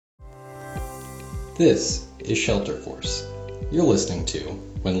This is Shelter Force. You're listening to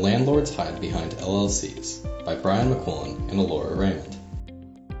When Landlords Hide Behind LLCs by Brian Mykulyn and Alora Raymond.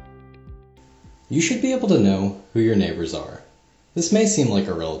 You should be able to know who your neighbors are. This may seem like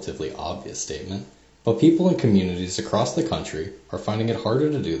a relatively obvious statement, but people in communities across the country are finding it harder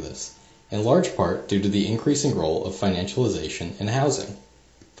to do this, in large part due to the increasing role of financialization in housing.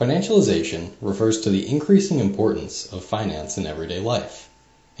 Financialization refers to the increasing importance of finance in everyday life.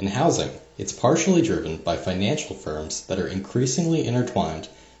 In housing, it's partially driven by financial firms that are increasingly intertwined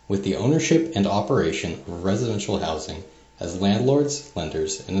with the ownership and operation of residential housing as landlords,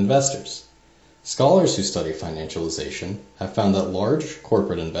 lenders, and investors. Scholars who study financialization have found that large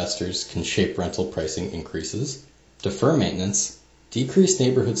corporate investors can shape rental pricing increases, defer maintenance, decrease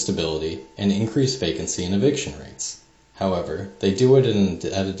neighborhood stability, and increase vacancy and eviction rates. However, they do it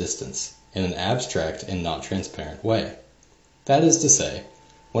at a distance, in an abstract and not transparent way. That is to say,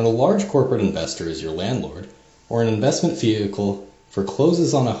 when a large corporate investor is your landlord, or an investment vehicle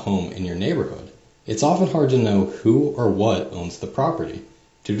forecloses on a home in your neighborhood, it's often hard to know who or what owns the property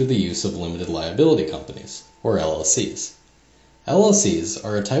due to the use of limited liability companies, or LLCs. LLCs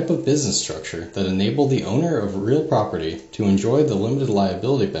are a type of business structure that enable the owner of real property to enjoy the limited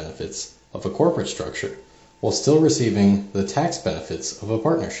liability benefits of a corporate structure, while still receiving the tax benefits of a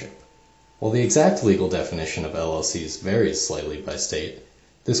partnership. While the exact legal definition of LLCs varies slightly by state,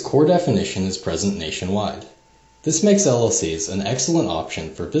 this core definition is present nationwide. This makes LLCs an excellent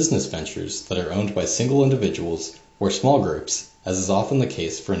option for business ventures that are owned by single individuals or small groups, as is often the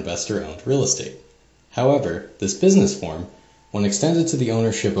case for investor-owned real estate. However, this business form, when extended to the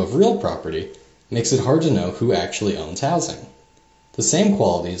ownership of real property, makes it hard to know who actually owns housing. The same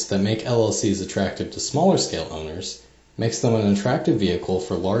qualities that make LLCs attractive to smaller scale owners makes them an attractive vehicle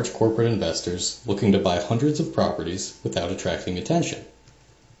for large corporate investors looking to buy hundreds of properties without attracting attention.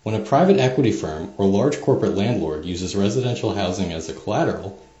 When a private equity firm or large corporate landlord uses residential housing as a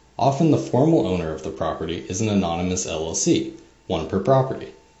collateral, often the formal owner of the property is an anonymous LLC, one per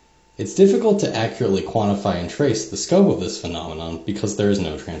property. It's difficult to accurately quantify and trace the scope of this phenomenon because there is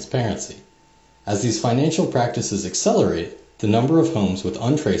no transparency. As these financial practices accelerate, the number of homes with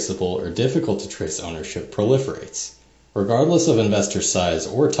untraceable or difficult to trace ownership proliferates. Regardless of investor size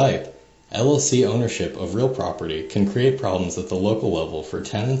or type, LLC ownership of real property can create problems at the local level for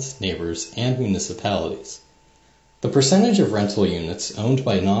tenants, neighbors, and municipalities. The percentage of rental units owned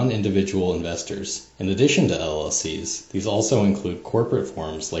by non-individual investors, in addition to LLCs, these also include corporate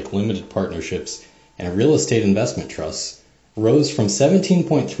forms like limited partnerships and real estate investment trusts, rose from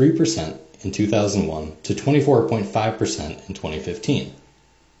 17.3% in 2001 to 24.5% in 2015.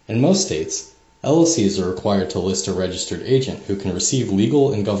 In most states, LLCs are required to list a registered agent who can receive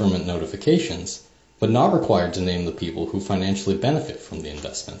legal and government notifications, but not required to name the people who financially benefit from the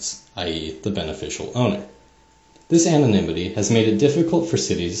investments, i.e. the beneficial owner. This anonymity has made it difficult for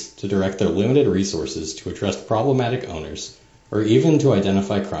cities to direct their limited resources to address problematic owners or even to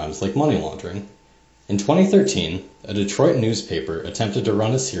identify crimes like money laundering. In 2013, a Detroit newspaper attempted to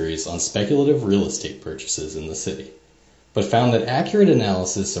run a series on speculative real estate purchases in the city, but found that accurate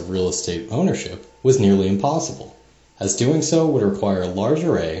analysis of real estate ownership was nearly impossible, as doing so would require a large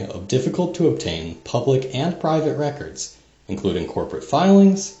array of difficult-to-obtain public and private records, including corporate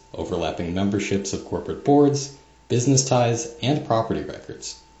filings, overlapping memberships of corporate boards, business ties, and property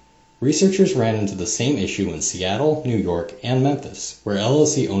records. Researchers ran into the same issue in Seattle, New York, and Memphis, where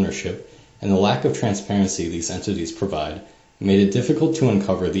LLC ownership and the lack of transparency these entities provide made it difficult to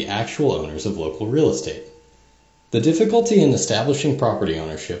uncover the actual owners of local real estate. The difficulty in establishing property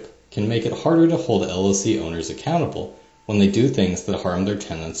ownership can make it harder to hold LLC owners accountable when they do things that harm their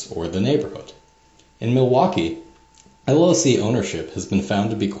tenants or the neighborhood. In Milwaukee, LLC ownership has been found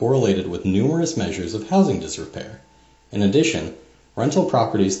to be correlated with numerous measures of housing disrepair. In addition, rental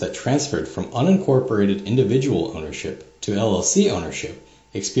properties that transferred from unincorporated individual ownership to LLC ownership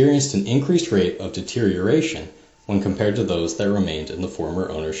experienced an increased rate of deterioration when compared to those that remained in the former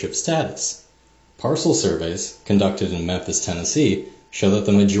ownership status. Parcel surveys conducted in Memphis, Tennessee, show that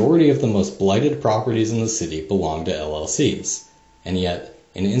the majority of the most blighted properties in the city belong to LLCs, and yet,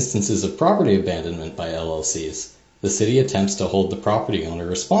 in instances of property abandonment by LLCs, the city attempts to hold the property owner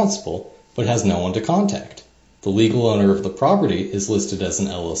responsible, but has no one to contact. The legal owner of the property is listed as an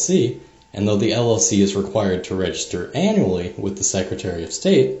LLC, and though the LLC is required to register annually with the Secretary of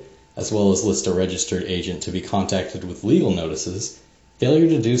State, as well as list a registered agent to be contacted with legal notices, failure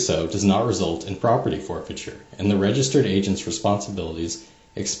to do so does not result in property forfeiture, and the registered agent's responsibilities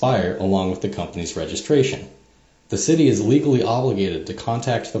expire along with the company's registration. The city is legally obligated to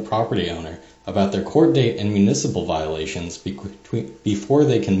contact the property owner about their court date and municipal violations before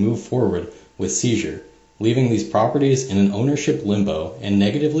they can move forward with seizure, leaving these properties in an ownership limbo and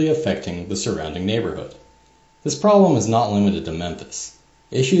negatively affecting the surrounding neighborhood. This problem is not limited to Memphis.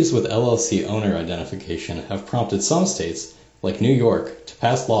 Issues with LLC owner identification have prompted some states, like New York, to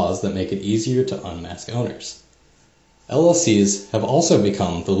pass laws that make it easier to unmask owners. LLCs have also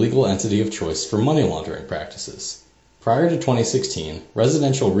become the legal entity of choice for money laundering practices. Prior to 2016,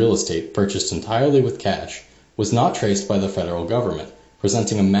 residential real estate purchased entirely with cash was not traced by the federal government,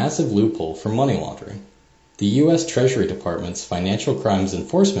 presenting a massive loophole for money laundering. The U.S. Treasury Department's Financial Crimes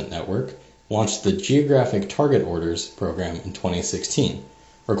Enforcement Network launched the Geographic Target Orders program in 2016,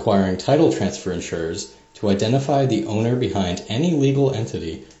 requiring title transfer insurers to identify the owner behind any legal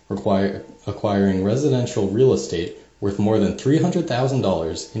entity acquiring residential real estate worth more than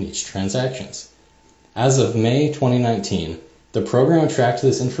 $300,000 in each transaction. As of May 2019, the program tracked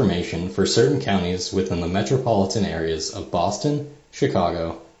this information for certain counties within the metropolitan areas of Boston,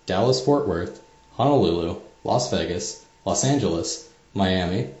 Chicago, Dallas-Fort Worth, Honolulu, Las Vegas, Los Angeles,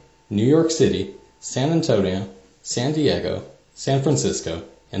 Miami, New York City, San Antonio, San Diego, San Francisco,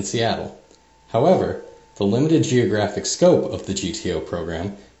 and Seattle. However, the limited geographic scope of the GTO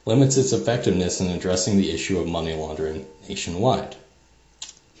program limits its effectiveness in addressing the issue of money laundering nationwide.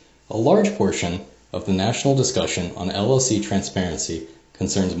 A large portion of the national discussion on LLC transparency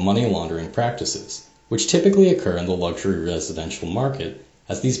concerns money laundering practices, which typically occur in the luxury residential market,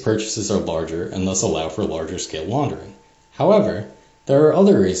 as these purchases are larger and thus allow for larger scale laundering. However, there are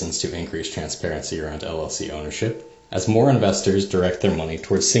other reasons to increase transparency around LLC ownership, as more investors direct their money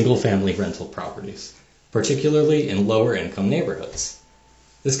towards single-family rental properties, particularly in lower-income neighborhoods.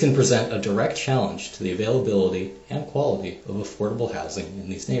 This can present a direct challenge to the availability and quality of affordable housing in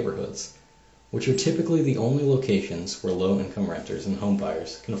these neighborhoods, which are typically the only locations where low-income renters and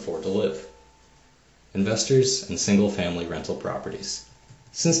homebuyers can afford to live. Investors in single-family rental properties.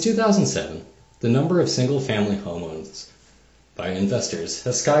 Since 2007, the number of single-family homeowners by investors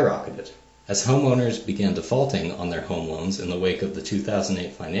has skyrocketed, as homeowners began defaulting on their home loans in the wake of the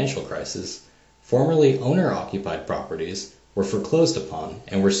 2008 financial crisis. Formerly owner-occupied properties were foreclosed upon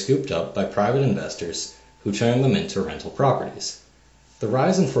and were scooped up by private investors who turned them into rental properties. The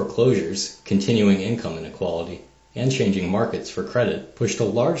rise in foreclosures, continuing income inequality, and changing markets for credit pushed a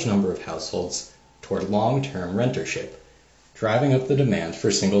large number of households toward long-term rentership, driving up the demand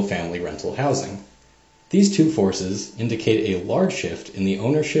for single-family rental housing. These two forces indicate a large shift in the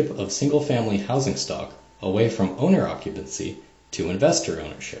ownership of single-family housing stock away from owner occupancy to investor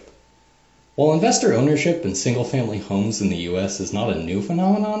ownership. While investor ownership in single-family homes in the U.S. is not a new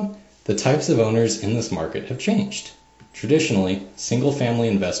phenomenon, the types of owners in this market have changed. Traditionally, single-family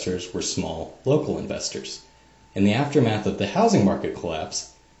investors were small, local investors. In the aftermath of the housing market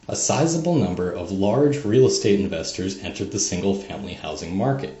collapse, a sizable number of large real estate investors entered the single-family housing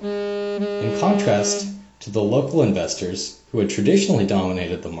market. In contrast to the local investors who had traditionally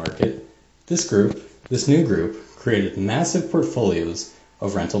dominated the market, this new group created massive portfolios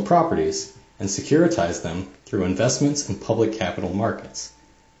of rental properties and securitized them through investments in public capital markets.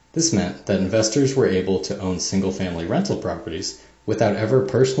 This meant that investors were able to own single-family rental properties without ever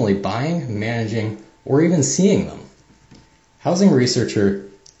personally buying, managing, or even seeing them. Housing researcher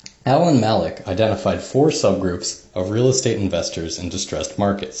Alan Malik identified 4 subgroups of real estate investors in distressed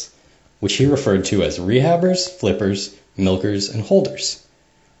markets, which he referred to as rehabbers, flippers, milkers, and holders.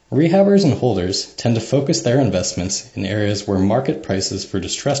 Rehabbers and holders tend to focus their investments in areas where market prices for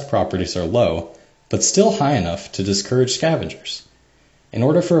distressed properties are low, but still high enough to discourage scavengers. In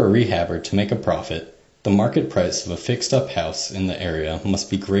order for a rehabber to make a profit, the market price of a fixed-up house in the area must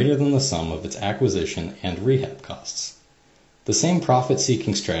be greater than the sum of its acquisition and rehab costs. The same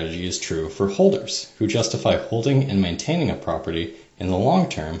profit-seeking strategy is true for holders, who justify holding and maintaining a property in the long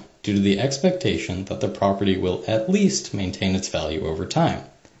term due to the expectation that the property will at least maintain its value over time.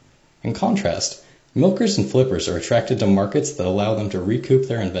 In contrast, milkers and flippers are attracted to markets that allow them to recoup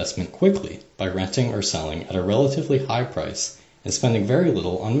their investment quickly by renting or selling at a relatively high price and spending very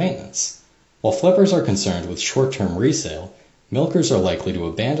little on maintenance. While flippers are concerned with short-term resale, milkers are likely to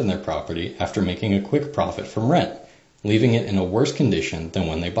abandon their property after making a quick profit from rent, leaving it in a worse condition than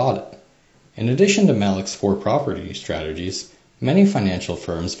when they bought it. In addition to Malik's 4 property strategies, many financial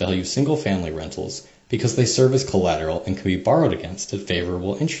firms value single-family rentals because they serve as collateral and can be borrowed against at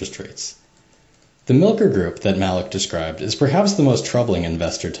favorable interest rates. The milker group that Malik described is perhaps the most troubling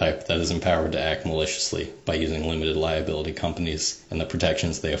investor type that is empowered to act maliciously by using limited liability companies and the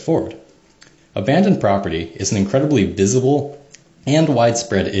protections they afford. Abandoned property is an incredibly visible and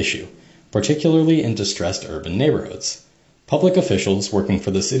widespread issue, particularly in distressed urban neighborhoods. Public officials working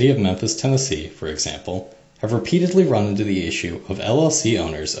for the city of Memphis, Tennessee, for example, have repeatedly run into the issue of LLC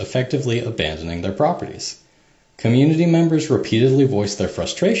owners effectively abandoning their properties. Community members repeatedly voice their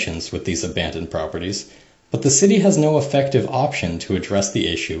frustrations with these abandoned properties, but the city has no effective option to address the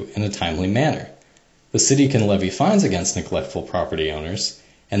issue in a timely manner. The city can levy fines against neglectful property owners,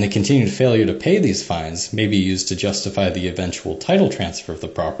 and the continued failure to pay these fines may be used to justify the eventual title transfer of the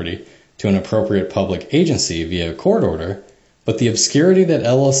property to an appropriate public agency via a court order, but the obscurity that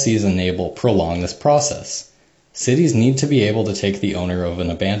LLCs enable prolong this process. Cities need to be able to take the owner of an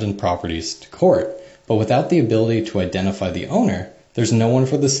abandoned properties to court, but without the ability to identify the owner, there's no one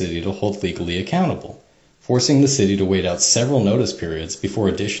for the city to hold legally accountable, forcing the city to wait out several notice periods before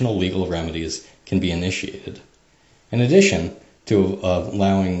additional legal remedies can be initiated. In addition to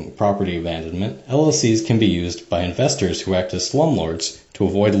allowing property abandonment, LLCs can be used by investors who act as slumlords to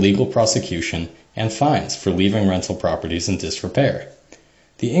avoid legal prosecution and fines for leaving rental properties in disrepair.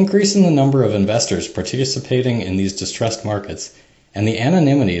 The increase in the number of investors participating in these distressed markets and the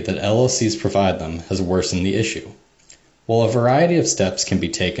anonymity that LLCs provide them has worsened the issue. While a variety of steps can be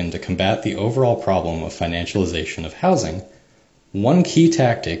taken to combat the overall problem of financialization of housing, one key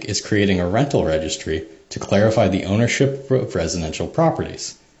tactic is creating a rental registry to clarify the ownership of residential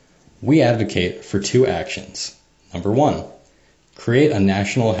properties. We advocate for two actions. Number one, create a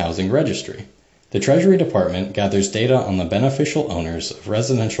national housing registry. The Treasury Department gathers data on the beneficial owners of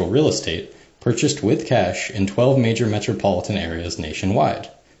residential real estate purchased with cash in 12 major metropolitan areas nationwide.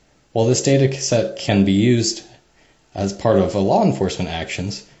 While this data set can be used as part of law enforcement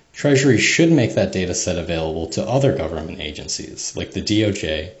actions, Treasury should make that data set available to other government agencies, like the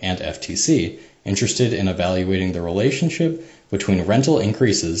DOJ and FTC, interested in evaluating the relationship between rental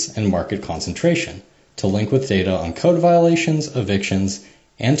increases and market concentration, to link with data on code violations, evictions,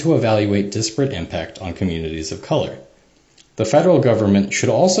 and to evaluate disparate impact on communities of color. The federal government should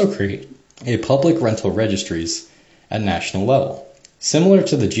also create a public rental registries at national level. Similar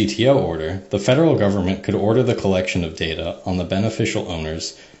to the GTO order, the federal government could order the collection of data on the beneficial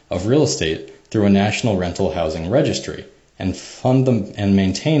owners of real estate through a national rental housing registry, and fund them and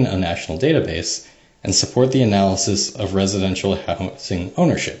maintain a national database, and support the analysis of residential housing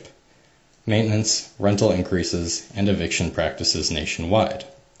ownership, maintenance, rental increases, and eviction practices nationwide.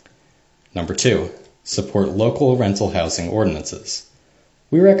 Number two, support local rental housing ordinances.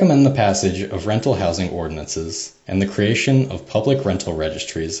 We recommend the passage of rental housing ordinances and the creation of public rental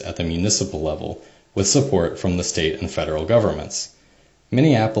registries at the municipal level with support from the state and federal governments.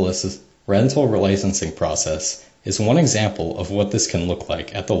 Minneapolis' rental licensing process is one example of what this can look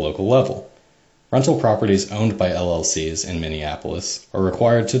like at the local level. Rental properties owned by LLCs in Minneapolis are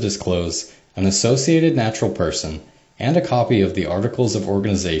required to disclose an associated natural person and a copy of the Articles of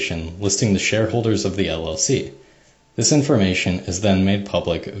Organization listing the shareholders of the LLC. This information is then made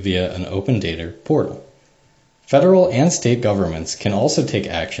public via an open data portal. Federal and state governments can also take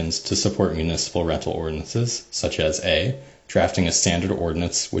actions to support municipal rental ordinances, such as A, drafting a standard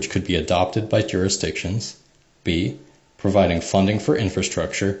ordinance which could be adopted by jurisdictions, B, providing funding for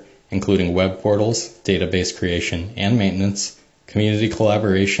infrastructure, including web portals, database creation and maintenance, community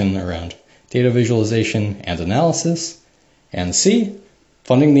collaboration around data visualization and analysis, and C,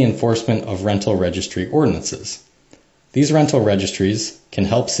 funding the enforcement of rental registry ordinances. These rental registries can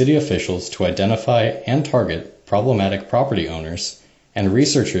help city officials to identify and target problematic property owners, and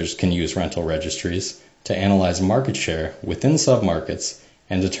researchers can use rental registries to analyze market share within submarkets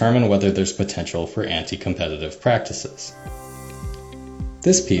and determine whether there's potential for anti-competitive practices.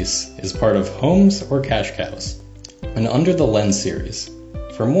 This piece is part of Homes or Cash Cows, an Under the Lens series.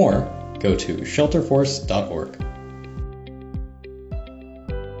 For more, go to shelterforce.org.